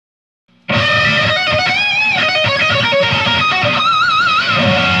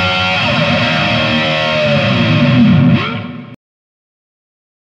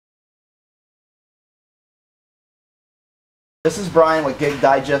This is Brian with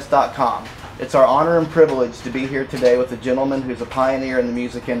GigDigest.com. It's our honor and privilege to be here today with a gentleman who's a pioneer in the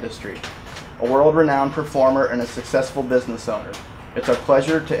music industry, a world-renowned performer and a successful business owner. It's our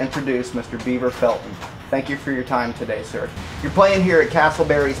pleasure to introduce Mr. Beaver Felton. Thank you for your time today, sir. You're playing here at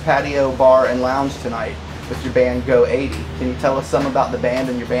Castleberry's Patio Bar and Lounge tonight with your band Go 80. Can you tell us some about the band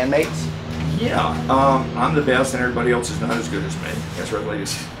and your bandmates? Yeah, I'm the best and everybody else is not as good as me. That's right,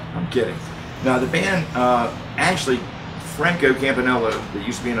 ladies. I'm kidding. Now, the band, actually, Franco Campanello, that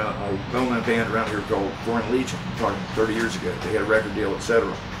used to be in a well-known band around here called Foreign Legion, I'm talking 30 years ago. They had a record deal,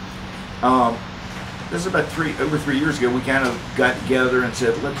 etc. This is about over 3 years ago. We kind of got together and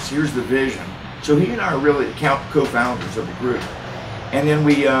said, here's the vision. So he and I are really the co-founders of the group. And then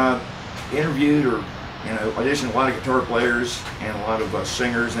we interviewed or auditioned a lot of guitar players and a lot of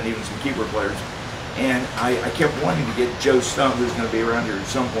singers and even some keyboard players. And I kept wanting to get Joe Stump, who's going to be around here at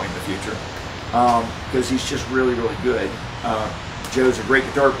some point in the future, because he's just really, really good. Joe's a great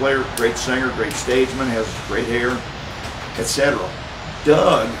guitar player, great singer, great stageman, has great hair, etc.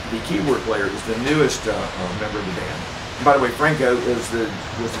 Doug, the keyboard player, is the newest member of the band. And by the way, Franco was the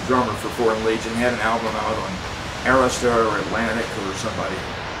drummer for Foreign Legion, had an album out on Aerostar or Atlantic or somebody,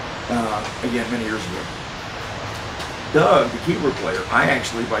 again, many years ago. Doug, the keyboard player, I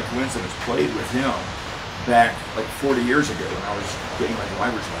actually, by coincidence, played with him back like 40 years ago when I was getting my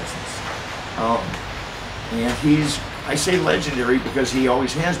driver's license. And he's, I say legendary because he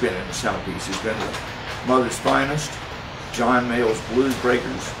always has been in the Southeast. He's been with Mother's Finest, John Mayall's Blues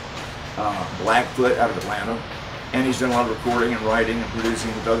Breakers, Blackfoot out of Atlanta, and he's done a lot of recording and writing and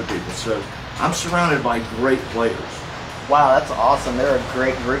producing with other people. So I'm surrounded by great players. Wow, that's awesome. They're a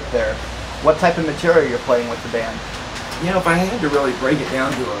great group there. What type of material you're playing with the band? You know, if I had to really break it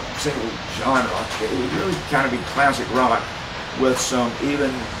down to a single genre, it would really kind of be classic rock with some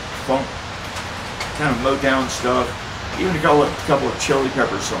even funk, kind of Motown stuff, even a couple of Chili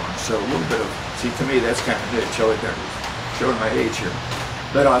Peppers songs. So a little bit of, see, to me that's kind of new, Chili Peppers, showing my age here.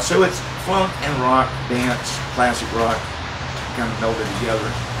 But so it's funk and rock, dance, classic rock, kind of melded together.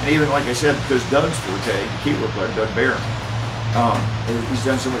 And even, like I said, because Doug's forte, the keyboard player, Doug Barron, he's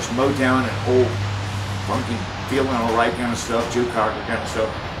done so much Motown and old funky, feeling all right kind of stuff, Joe Cocker kind of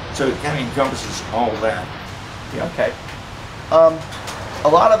stuff. So it kind of encompasses all of that. Yeah. Okay. A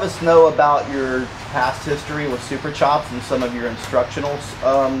lot of us know about your past history with Super Chops and some of your instructional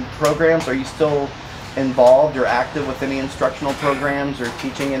programs. Are you still involved or active with any instructional programs or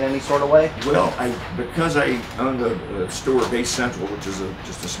teaching in any sort of way? Well, because I own the store Bass Central, which is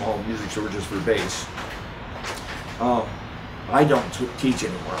just a small music store just for bass, I don't teach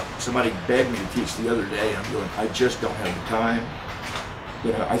anymore. Somebody begged me to teach the other day, and I'm going, I just don't have the time.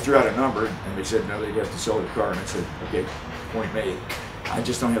 You know, I threw out a number, and they said, no, they'd have to sell the car, and I said, okay, point made. I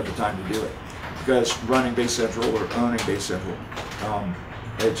just don't have the time to do it. Because running Bass Central or owning Bass Central,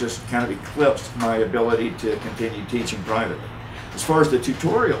 it just kind of eclipsed my ability to continue teaching privately. As far as the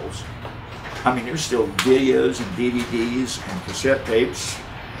tutorials, I mean, there's still videos and DVDs and cassette tapes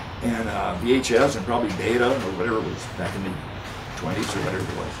and VHS and probably beta or whatever it was back in the 20s or whatever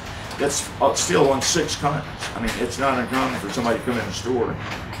it was. That's still on 6 continents. I mean, it's not uncommon for somebody to come in a store,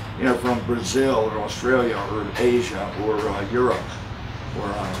 you know, from Brazil or Australia or Asia or Europe or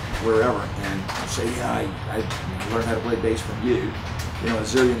wherever, and say, yeah, I learned how to play bass from you, you know, a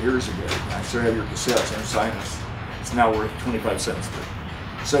zillion years ago. I still have your cassettes and sinus. It's now worth 25 cents.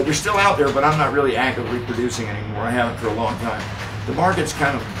 So they're still out there, but I'm not really actively producing anymore. I haven't for a long time. The market's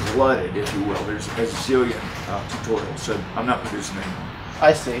kind of glutted, if you will. There's a zillion tutorials, so I'm not producing anymore.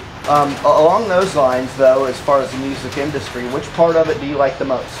 I see. Along those lines, though, as far as the music industry, which part of it do you like the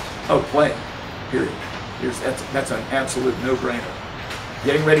most? Oh, playing, period. That's an absolute no-brainer.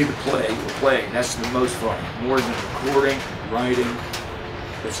 Getting ready to play or playing, that's the most fun. More than recording, writing,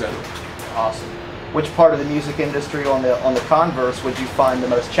 etc. Awesome. Which part of the music industry on the converse would you find the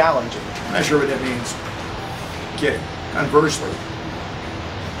most challenging? I'm not sure what that means. Kidding. Conversely,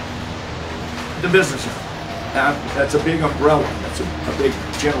 the business end. That's a big umbrella. That's a big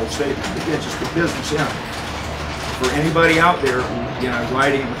general statement. But yeah, just the business end. For anybody out there, you know,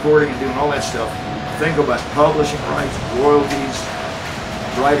 writing and recording and doing all that stuff, think about publishing rights, royalties,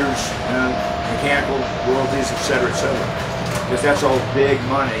 writers, mechanical royalties, etc., etc. Because that's all big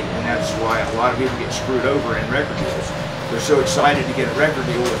money, and that's why a lot of people get screwed over in record deals. They're so excited to get a record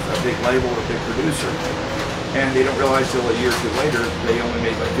deal with a big label or a big producer, and they don't realize till a year or two later they only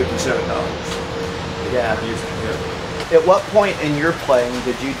made like $57. Yeah. At what point in your playing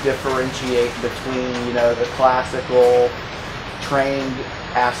did you differentiate between, you know, the classical, trained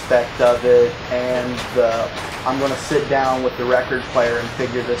aspect of it and the I'm going to sit down with the record player and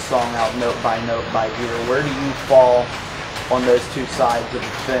figure this song out note by ear? Where do you fall on those two sides of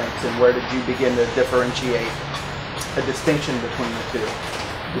the fence, and where did you begin to differentiate a distinction between the two?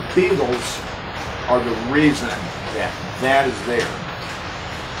 The Beatles are the reason that is there,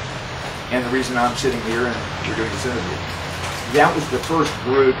 and the reason I'm sitting here and we're doing this interview. That was the first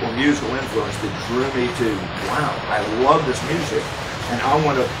group or musical influence that drew me to, wow, I love this music and I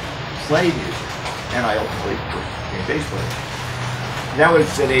want to play music. And I ultimately became a bass player. That was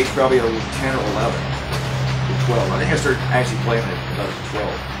at age probably 10 or 11 or 12. I think I started actually playing it about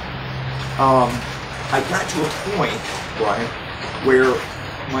 12. I got to a point, Brian, where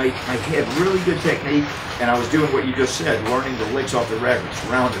I had really good technique, and I was doing what you just said, learning the licks off the records,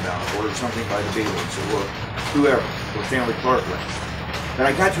 Roundabout, or something by the Beatles, or whoever, or Stanley Clarke records. But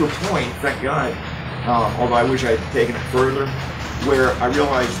I got to a point, thank God, although I wish I had taken it further, where I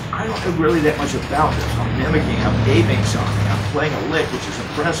realized I don't know really that much about this. I'm mimicking, I'm aping something, I'm playing a lick, which is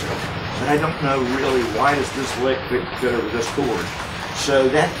impressive, but I don't know really why does this lick fit over this chord. So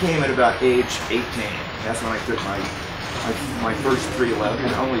that came at about age 18. That's when I took my first 3 lessons,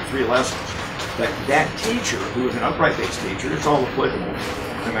 and only 3 lessons. But that teacher, who was an upright bass teacher, it's all applicable,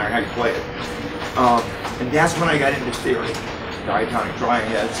 no matter how you play it. And that's when I got into theory, diatonic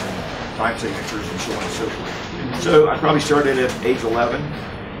dryheads and time signatures and so on and so forth. So I probably started at age 11,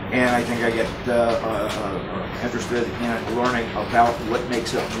 and I think I get interested in learning about what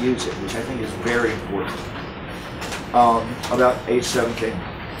makes up music, which I think is very important. About age 17.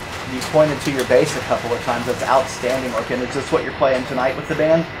 You pointed to your bass a couple of times. That's outstanding looking. Is this what you're playing tonight with the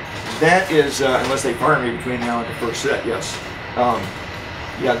band? That is, unless they fire me between now and the first set, yes.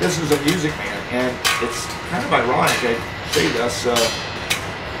 Yeah, this is a Music Man, and it's kind of ironic I say this.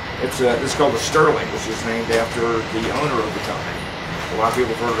 This is called the Sterling, which is named after the owner of the company. A lot of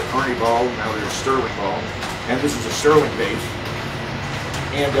people have heard of Ernie Ball, now there's Sterling Ball, and this is a Sterling bass.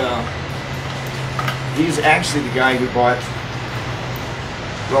 And he's actually the guy who bought,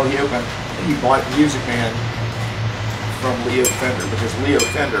 well, he bought Music Man from Leo Fender, because Leo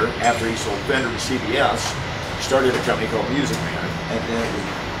Fender, after he sold Fender to CBS, started a company called Music Man, and then it was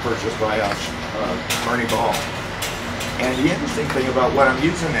purchased by Ernie Ball. And the interesting thing about what I'm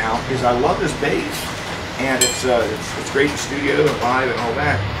using now is I love this bass, and it's great in studio and live and all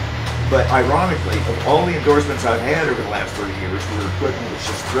that. But ironically, of all the endorsements I've had over the last 30 years, where equipment was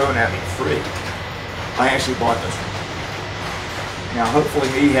just thrown at me free, I actually bought this one. Now, hopefully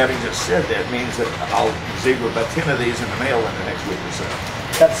me having just said that means that I'll receive about 10 of these in the mail in the next week or so.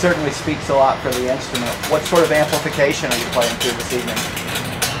 That certainly speaks a lot for the instrument. What sort of amplification are you playing through this evening?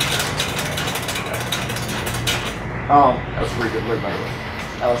 That was a pretty good lick, by the way.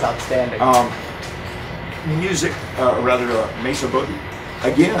 That was outstanding. Music, rather Mesa Boogie.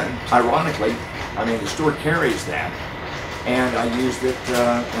 Again, ironically, I mean, the store carries that, and I used it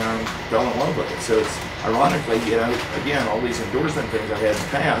and I fell in love with it. So it's ironically, you know, again, all these endorsement things I had in the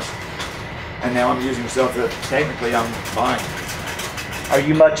past, and now I'm using stuff that technically I'm buying. Are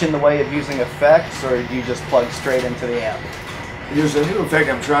you much in the way of using effects, or do you just plug straight into the amp? There's a new effect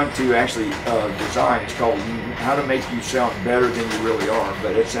I'm trying to actually design. It's called How to Make You Sound Better Than You Really Are,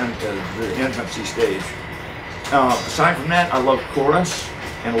 but it's in the infancy stage. Aside from that, I love chorus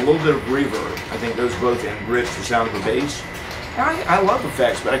and a little bit of reverb. I think those both enrich the sound of the bass. I love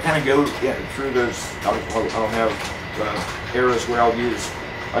effects, but I kind of go through those. I'll have eras where I'll use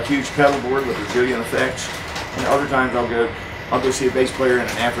a huge pedal board with a zillion effects, and other times I'll go see a bass player in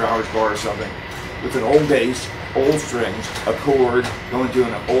an after-hours bar or something with an old bass, old strings, a chord, going to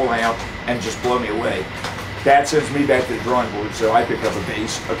an old amp, and just blow me away. That sends me back to the drawing board, so I pick up a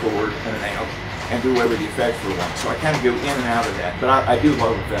bass, a chord, and an amp, and do away with the effects for once. So I kind of go in and out of that, but I do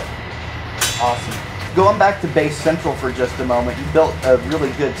love effects. Awesome. Going back to Bass Central for just a moment, you built a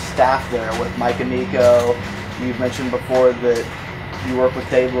really good staff there with Mike Amico. You mentioned before that you work with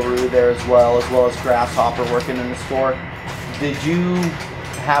Dave LaRue there as well as Grasshopper working in the store. Did you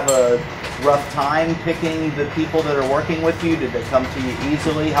have a rough time picking the people that are working with you? Did they come to you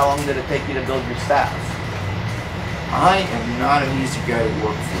easily? How long did it take you to build your staff? I am not an easy guy to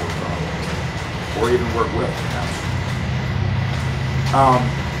work for, probably, or even work with, perhaps.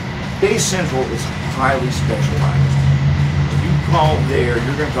 Bass Central is highly specialized. If you call there,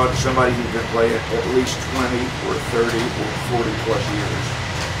 you're going to talk to somebody who's been playing at least 20 or 30 or 40 plus years.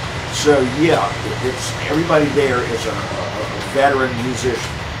 So yeah, everybody there is a veteran musician.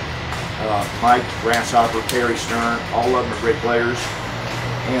 Mike, Grasshopper, Perry Stern, all of them are great players,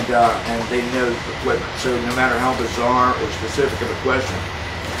 and they know the equipment. So no matter how bizarre or specific of a question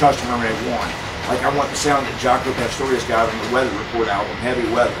the customer may want, like I want the sound that Jaco Pastorius got on the Weather Report album, Heavy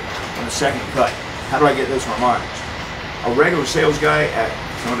Weather, on the second cut. How do I get those harmonics? A regular sales guy at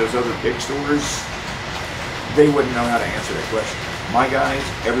some of those other big stores, they wouldn't know how to answer that question. My guys,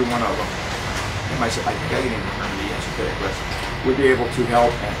 every one of them, and myself, I think I can even remember the answer to that question, would be able to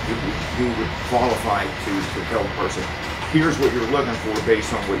help, and you would qualify to tell the person, here's what you're looking for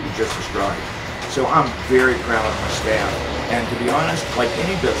based on what you just described. So I'm very proud of my staff. And to be honest, like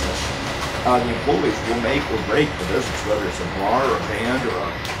any business, the employees will make or break the business, whether it's a bar or a band or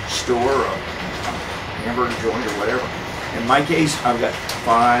a store or a hamburger joint or whatever. In my case, I've got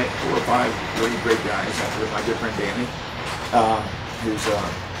 4 or 5 really great guys. There's my good friend Danny, who's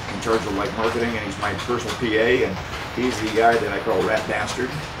in charge of like marketing, and he's my personal PA, and he's the guy that I call Rat Bastard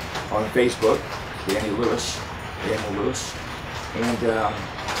on Facebook, Daniel Lewis.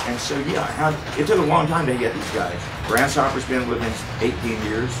 And so yeah, it took a long time to get these guys. Grasshopper's been with me 18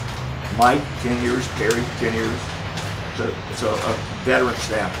 years, Mike 10 years, Perry 10 years. So it's a veteran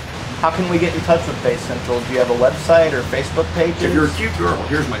staff. How can we get in touch with Bass Central? Do you have a website or Facebook page? If you're a cute girl,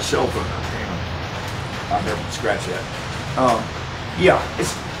 here's my cell phone number. I'll never scratch that. Yeah,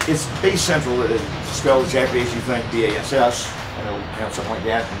 it's Bass Central. It's spelled exactly as you think, B-A-S-S, and it'll have something like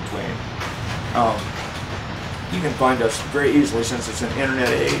that in between. You can find us very easily since it's an internet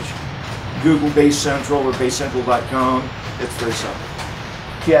age. Google Bass Central or basscentral.com. It's very simple.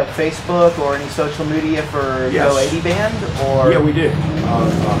 Do you have Facebook or any social media for Yes. Go 80 Band? Or Yeah, we do.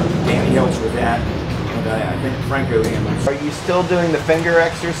 Danny helps with that, and I think Franco handles. are you still doing the finger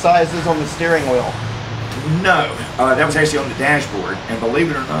exercises on the steering wheel? No, that was actually on the dashboard, and believe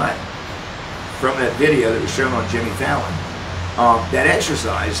it or not, from that video that was shown on Jimmy Fallon, that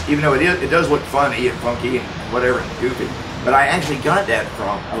exercise, even though it does look funny and funky and whatever and goofy, but I actually got that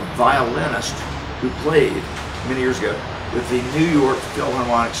from a violinist who played many years ago with the New York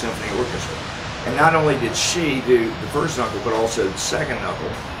Philharmonic Symphony Orchestra. And not only did she do the first knuckle, but also the second knuckle,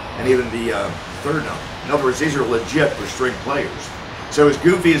 and even the third knuckle. In other words, these are legit for string players. So as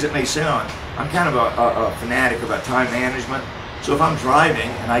goofy as it may sound, I'm kind of a fanatic about time management. So if I'm driving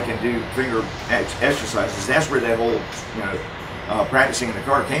and I can do finger exercises, that's where that whole, practicing in the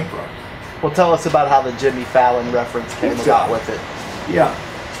car came from. Well, tell us about how the Jimmy Fallon reference came about with it. Yeah.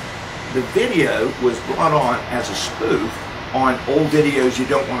 The video was brought on as a spoof on old videos you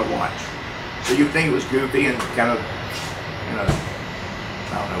don't want to watch. So you'd think it was goofy and kind of, I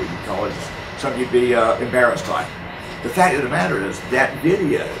don't know what you'd call it, something you'd be embarrassed by. The fact of the matter is that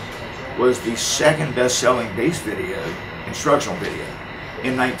video was the second best-selling bass video, instructional video,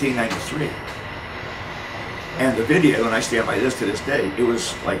 in 1993. And the video, and I stand by this to this day, it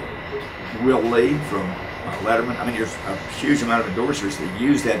was like Will Lee from Letterman. I mean, there's a huge amount of endorsers that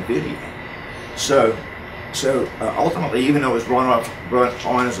use that video. So ultimately, even though it was brought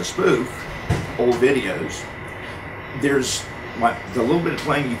on as a spoof, old videos, there's the little bit of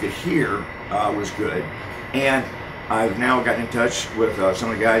playing you could hear was good. And I've now gotten in touch with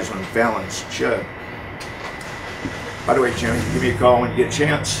some of the guys on Fallon's show. By the way, Jimmy, give me a call when you get a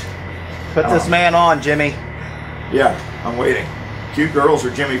chance. Put this man on, Jimmy. Yeah, I'm waiting. Cute girls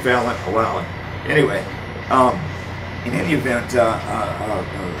or Jimmy Fallon allowed. Anyway, in any event,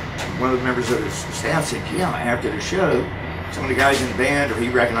 one of the members of his staff said, yeah, after the show, some of the guys in the band, or he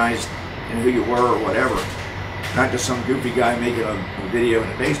recognized who you were or whatever, not just some goofy guy making a video in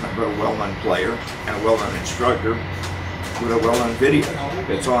the basement, but a well-known player and a well-known instructor with a well-known video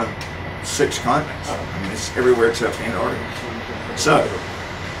that's on 6 continents. I mean, it's everywhere except Antarctica. So,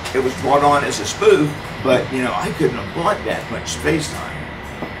 it was brought on as a spoof, but, I couldn't have bought that much space time.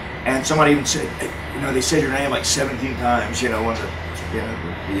 And somebody even said, they said your name like 17 times, on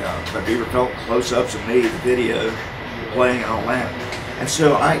the Beaver Felton close-ups of me, the video, playing and all that. And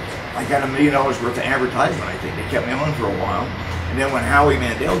so I got $1 million worth of advertisement, I think. They kept me on for a while. And then when Howie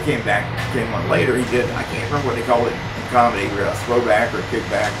Mandel came on later, he did, I can't remember what they call it in comedy, a throwback or a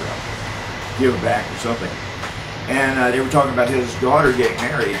kickback or a give back or something. And they were talking about his daughter getting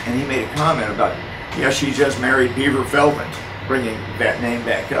married, and he made a comment about, she just married Beaver Felton, bringing that name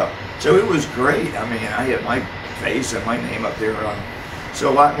back up. So it was great. I mean, I had my face and my name up there. So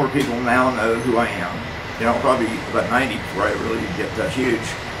a lot more people now know who I am. Probably about 90 before I really get huge.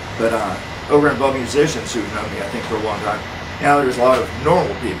 But over and above musicians who've known me, I think, for a long time, now there's a lot of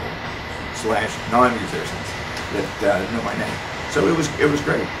normal people / non-musicians that know my name. So it was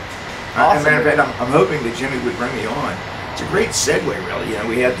great. Awesome. As a matter of fact, I'm hoping that Jimmy would bring me on. It's a great segue, really.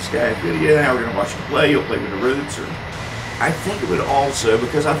 We had this guy video, now we're going to watch him play. He'll play with the Roots. Or I think it would also,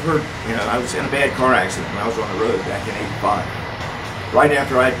 because I've heard, I was in a bad car accident when I was on the road back in '85. Right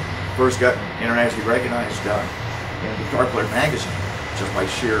after I first got internationally recognized in Guitar Player magazine, just by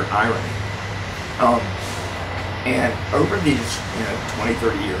sheer irony. And over these, 20,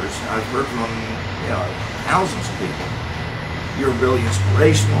 30 years, I've heard from, thousands of people you're really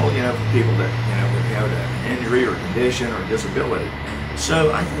inspirational, you know, for people that, you know, would have an injury or condition or disability.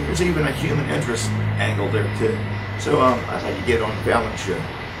 So I think there's even a human interest angle there too. So I'd like to get on the Fallon Show.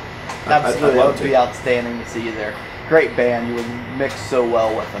 Absolutely, that would be outstanding to see you there. Great band, you would mix so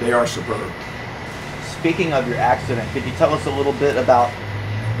well with them. They are superb. Speaking of your accident, could you tell us a little bit about,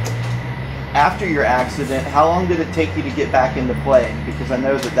 after your accident, how long did it take you to get back into playing? Because I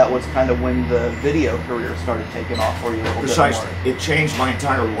know that that was kind of when the video career started taking off for you a little bit more. Precisely. It changed my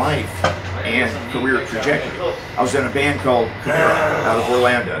entire life and career trajectory. I was in a band called Coven out of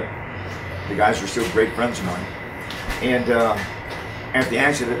Orlando. The guys are still great friends of mine. And after the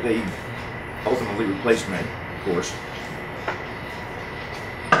accident, they ultimately replaced me, of course.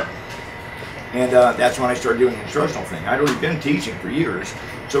 And that's when I started doing the instructional thing. I'd already been teaching for years,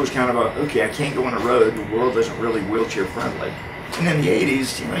 so it was kind of a, okay, I can't go on the road, the world isn't really wheelchair friendly. And in the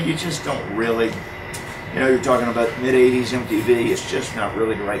 80s, you know, you just don't really, you know, you're talking about mid-80s MTV, it's just not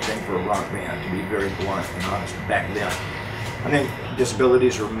really the right thing for a rock band, to be very blunt and honest back then. I think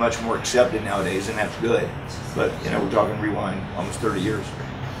disabilities are much more accepted nowadays, and that's good. But, you know, we're talking rewind almost 30 years.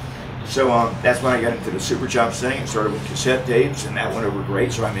 So that's when I got into the Super Chops thing and started with cassette tapes, and that went over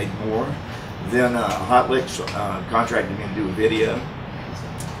great, so I made more. Then Hot Licks contracted me to do a video.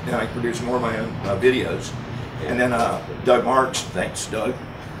 Then I produced more of my own videos. And then Doug Marks, thanks Doug.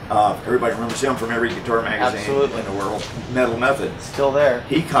 Everybody remembers him from every guitar magazine in the world, Metal Method. Still there.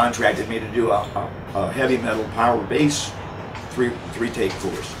 He contracted me to do a heavy metal power bass three-take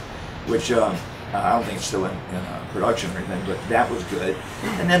course, which I don't think it's still in production or anything, but that was good.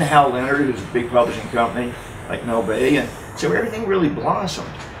 And then Hal Leonard, who's a big publishing company, like Mel Bay, and so everything really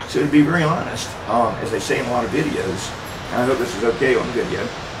blossomed. So to be very honest, as they say in a lot of videos, and I hope this is okay on video,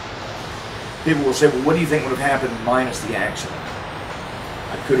 people will say, well, what do you think would have happened minus the accident?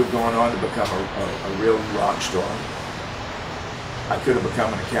 I could have gone on to become a real rock star. I could have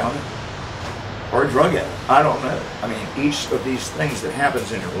become an accountant or a drug addict. I don't know. I mean, each of these things that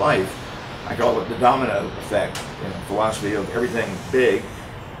happens in your life, I call it the domino effect, in philosophy of everything big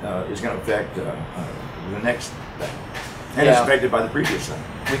is going to affect the next thing. And it's affected by the previous thing.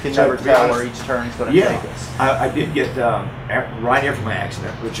 We can never tell where each turn is going to take us. I did get, right after my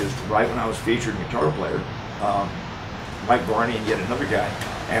accident, which is right when I was featured guitar player, Mike Barney and yet another guy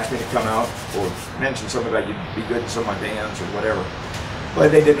asked me to come out or mention something about you'd be good in some of my bands or whatever.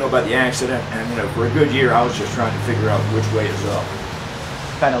 But they didn't know about the accident, and you know, for a good year I was just trying to figure out which way is up.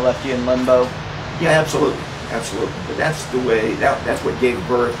 Kind of left you in limbo? Yeah, absolutely. Absolutely. But that's the way, that's what gave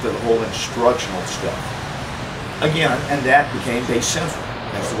birth to the whole instructional stuff. Again, and that became Bass Central.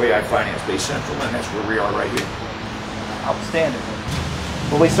 That's the way I financed Bass Central, and that's where we are right here. Outstanding.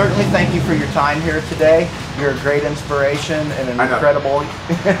 Well, we certainly thank you for your time here today. You're a great inspiration and an incredibly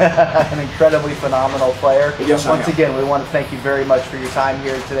phenomenal player. Yes, Once again, we want to thank you very much for your time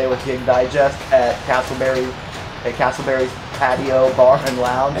here today with Gig Digest at Castleberry's Patio Bar and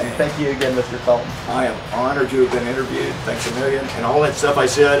Lounge. And thank you again, Mr. Felton. I am honored to have been interviewed. Thanks a million. And all that stuff I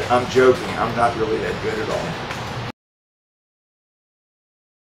said, I'm joking. I'm not really that good at all.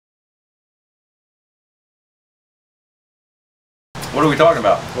 What are we talking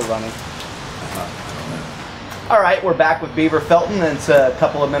about? We're running. All right, we're back with Beaver Felton, and it's a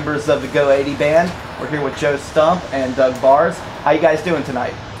couple of members of the Go 80 band. We're here with Joe Stump and Doug Bars. How you guys doing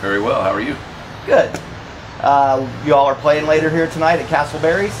tonight? Very well. How are you? Good. You all are playing later here tonight at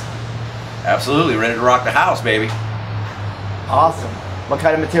Castleberry's? Absolutely. Ready to rock the house, baby. Awesome. What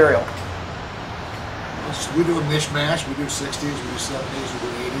kind of material? We do a mishmash. We do 60s, we do 70s, we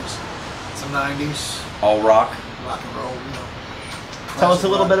do 80s, some 90s. All rock? Rock and roll, you know. Tell us a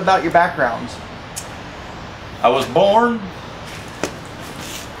little bit about your backgrounds. I was born.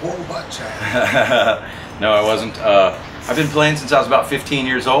 Poor butt child. No, I wasn't. I've been playing since I was about 15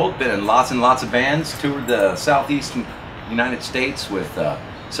 years old. Been in lots and lots of bands. Toured the southeastern United States with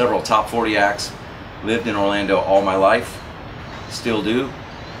several top 40 acts. Lived in Orlando all my life. Still do.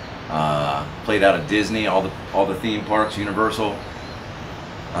 Played out of Disney, all the theme parks, Universal.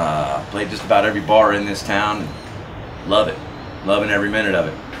 Played just about every bar in this town. Love it. Loving every minute of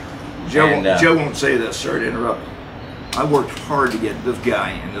it. Joe won't say this, sorry to interrupt. I worked hard to get this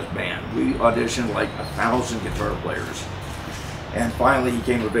guy in this band. We auditioned like 1,000 guitar players. And finally he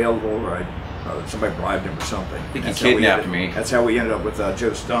came available, or somebody bribed him or something. I think he kidnapped me. That's how we ended up with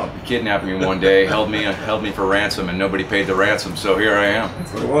Joe Stump. He kidnapped me one day, held me for ransom, and nobody paid the ransom, so here I am.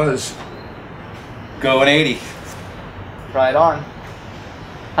 That's what it was. Going 80. Right on.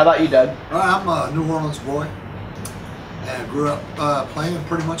 How about you, Doug? I'm a New Orleans boy. And grew up playing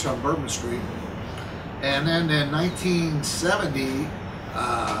pretty much on Bourbon Street. And then in 1970,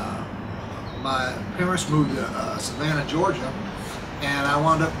 my parents moved to Savannah, Georgia, and I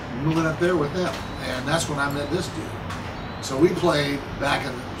wound up moving up there with them, and that's when I met this dude. So we played back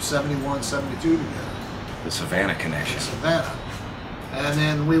in 71, 72 together. The Savannah connection. In Savannah. And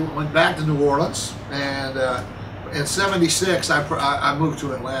then we went back to New Orleans, and in 76 I moved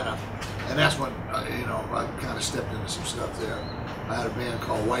to Atlanta, and that's when you know, I kind of stepped into some stuff there. I had a band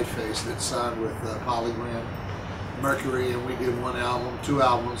called Whiteface that signed with Polygram Mercury, and we did one album, 2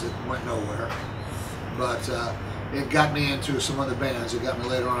 albums that went nowhere. But it got me into some other bands. It got me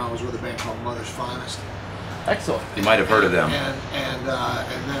later on. I was with a band called Mother's Finest. Excellent. You might have heard of them. And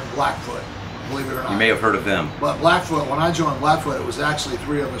then Blackfoot, believe it or not. You may have heard of them. But Blackfoot, when I joined Blackfoot, it was actually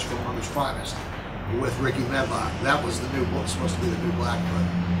 3 of us from Mother's Finest with Ricky Medlock. That was the new, supposed to be the new Blackfoot.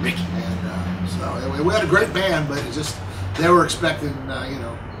 Ricky. And so we had a great band, but it just, they were expecting, you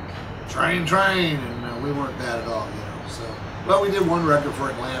know, train, and we weren't that at all, you know. So, well, we did 1 record for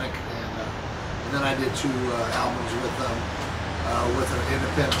Atlantic, and then I did 2 albums with an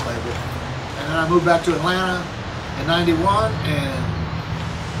independent label. And then I moved back to Atlanta in '91 and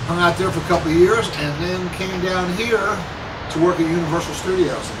hung out there for a couple of years, and then came down here to work at Universal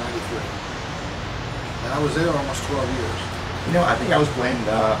Studios in '93. And I was there almost 12 years. You know, I think I was playing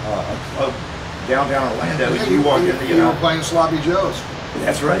a club downtown Orlando. Yeah, you walked in, you were playing Sloppy Joe's.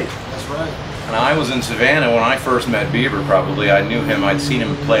 That's right. That's right. And I was in Savannah when I first met Beaver, probably. I knew him. I'd seen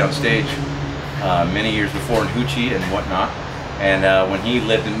him play on stage many years before in Hoochie and whatnot. And when he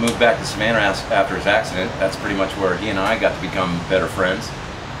lived and moved back to Savannah after his accident, that's pretty much where he and I got to become better friends.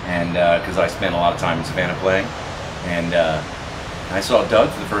 And because I spent a lot of time in Savannah playing. And I saw Doug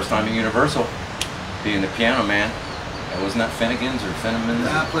for the first time at Universal, being the piano man. Wasn't that Finnegan's or Finneman's?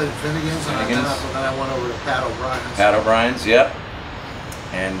 Yeah, I played at Finnegan's, and then I went over to Pat O'Brien's. Pat O'Brien's, yep.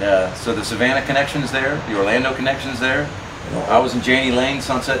 And so the Savannah connection's there, the Orlando connection's there. I was in Janie Lane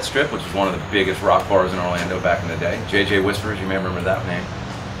Sunset Strip, which was one of the biggest rock bars in Orlando back in the day. JJ Whispers, you may remember that name.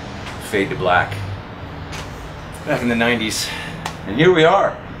 Fade to Black. Back in the 90s. And here we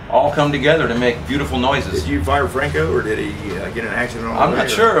are, all come together to make beautiful noises. Did you fire Franco, or did he get in an accident on the way? I'm not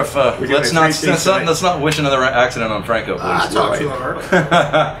sure if, let's not wish another accident on Franco, please. I talked to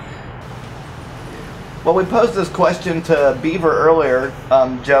him. Well, we posed this question to Beaver earlier,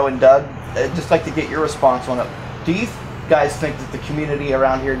 Joe and Doug. I'd just like to get your response on it. Do you guys think that the community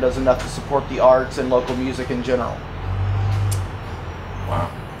around here does enough to support the arts and local music in general? Wow.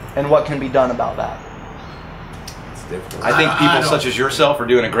 And what can be done about that? It's difficult. I think people such as yourself are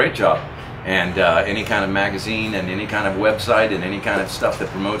doing a great job. And any kind of magazine and any kind of website and any kind of stuff that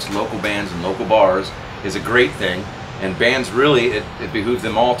promotes local bands and local bars is a great thing. And bands really, it behooves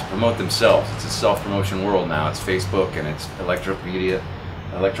them all to promote themselves. It's a self-promotion world now. It's Facebook and it's electronic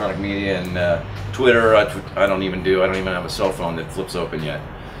media and Twitter. I don't even have a cell phone that flips open yet.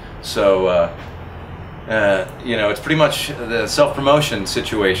 So you know, it's pretty much the self-promotion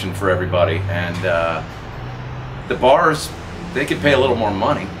situation for everybody. And the bars, they could pay a little more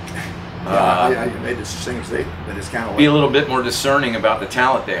money. I made the same statement, but it's kind of like, be a little bit more discerning about the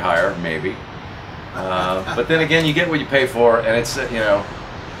talent they hire, maybe. But then again, you get what you pay for, and it's you know,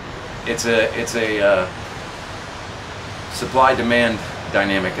 it's a supply-demand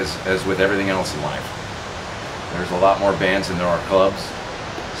dynamic as with everything else in life. There's a lot more bands than there are clubs,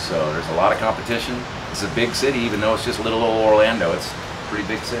 so there's a lot of competition. It's a big city, even though it's just little old Orlando. It's a pretty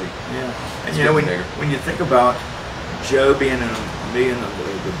big city. yeah. And you know, when you think about Joe being in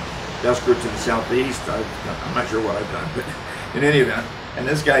the best groups in the Southeast, I'm not sure what I've done, but in any event, and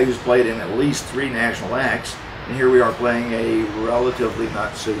this guy who's played in at least 3 national acts, and here we are playing a relatively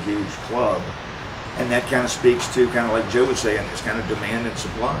not so huge club, and that kind of speaks to, kind of like Joe was saying, this kind of demand and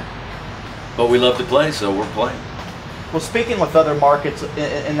supply. But we love to play, so we're playing. Well, speaking with other markets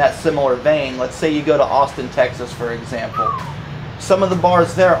in that similar vein, let's say you go to Austin, Texas, for example. Some of the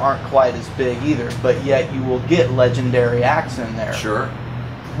bars there aren't quite as big either, but yet you will get legendary acts in there. Sure.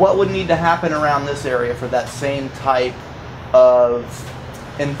 What would need to happen around this area for that same type of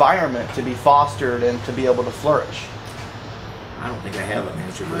environment to be fostered and to be able to flourish? I don't think I have an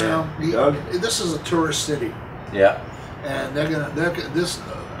answer for Well, that. Doug? this is a tourist city, Yeah. and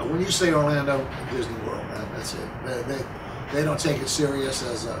when you say Orlando, Disney World, man, that's it. They don't take it serious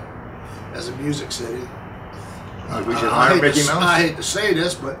as a music city. We should hire Mickey Mouse. I hate to say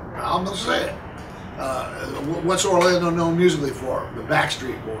this, but I'm gonna say it. What's Orlando known musically for? The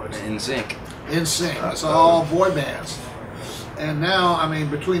Backstreet Boys. In sync. NSYNC. It's all boy bands. And now, I mean,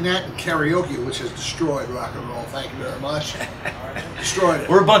 between that and karaoke, which has destroyed rock and roll, thank you very much. Destroyed it.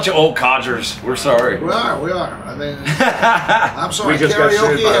 We're a bunch of old codgers. We're sorry. We are. I mean, I'm sorry, We just got sued,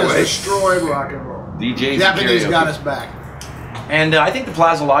 karaoke by the has way. destroyed rock and roll. DJs Japanese karaoke. got us back. And I think the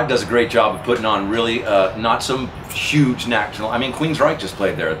Plaza Live does a great job of putting on really not some huge national. I mean, Queensryche just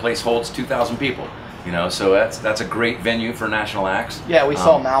played there. The place holds 2,000 people. You know, so that's a great venue for national acts. Yeah, we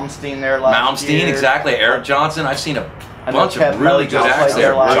saw Malmsteen there last year. Malmsteen, exactly. Eric Johnson. I've seen a bunch of really good acts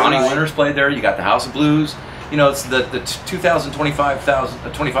there. Johnny Winters played there. You got the House of Blues. You know, it's the 2,000,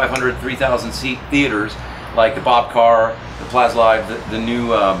 2,500, 3,000 seat theaters like the Bob Carr, the Plaza Live, the new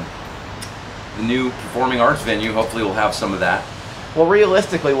performing arts venue. Hopefully, we'll have some of that. Well,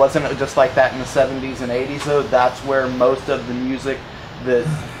 realistically, wasn't it just like that in the 70s and 80s, though? That's where most of the music that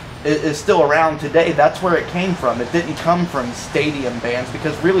is still around today, that's where it came from. It didn't come from stadium bands,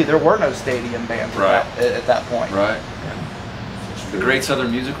 because really there were no stadium bands at that point. Right. Yeah. The Great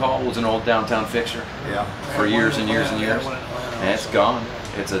Southern Music Hall was an old downtown fixture for years and years and years. And it's gone.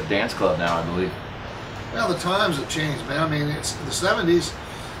 It's a dance club now, I believe. Well, the times have changed, man. I mean, it's the 70s.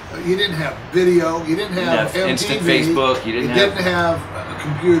 You didn't have video. You didn't have MTV. Instant Facebook. You didn't have a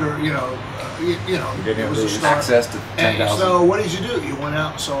computer. You didn't have access to 10,000. So what did you do? You went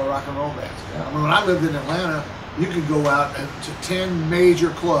out and saw rock and roll bands. Yeah. I mean, when I lived in Atlanta, you could go out to 10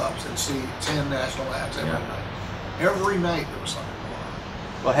 major clubs and see 10 national acts every night. Every night there was something.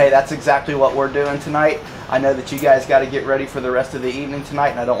 Well, hey, that's exactly what we're doing tonight. I know that you guys got to get ready for the rest of the evening tonight,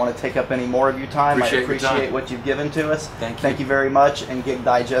 and I don't want to take up any more of your time. I appreciate what you've given to us. Thank you. Thank you very much, and Gig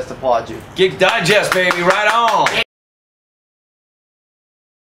Digest applauds you. Gig Digest, baby, right on.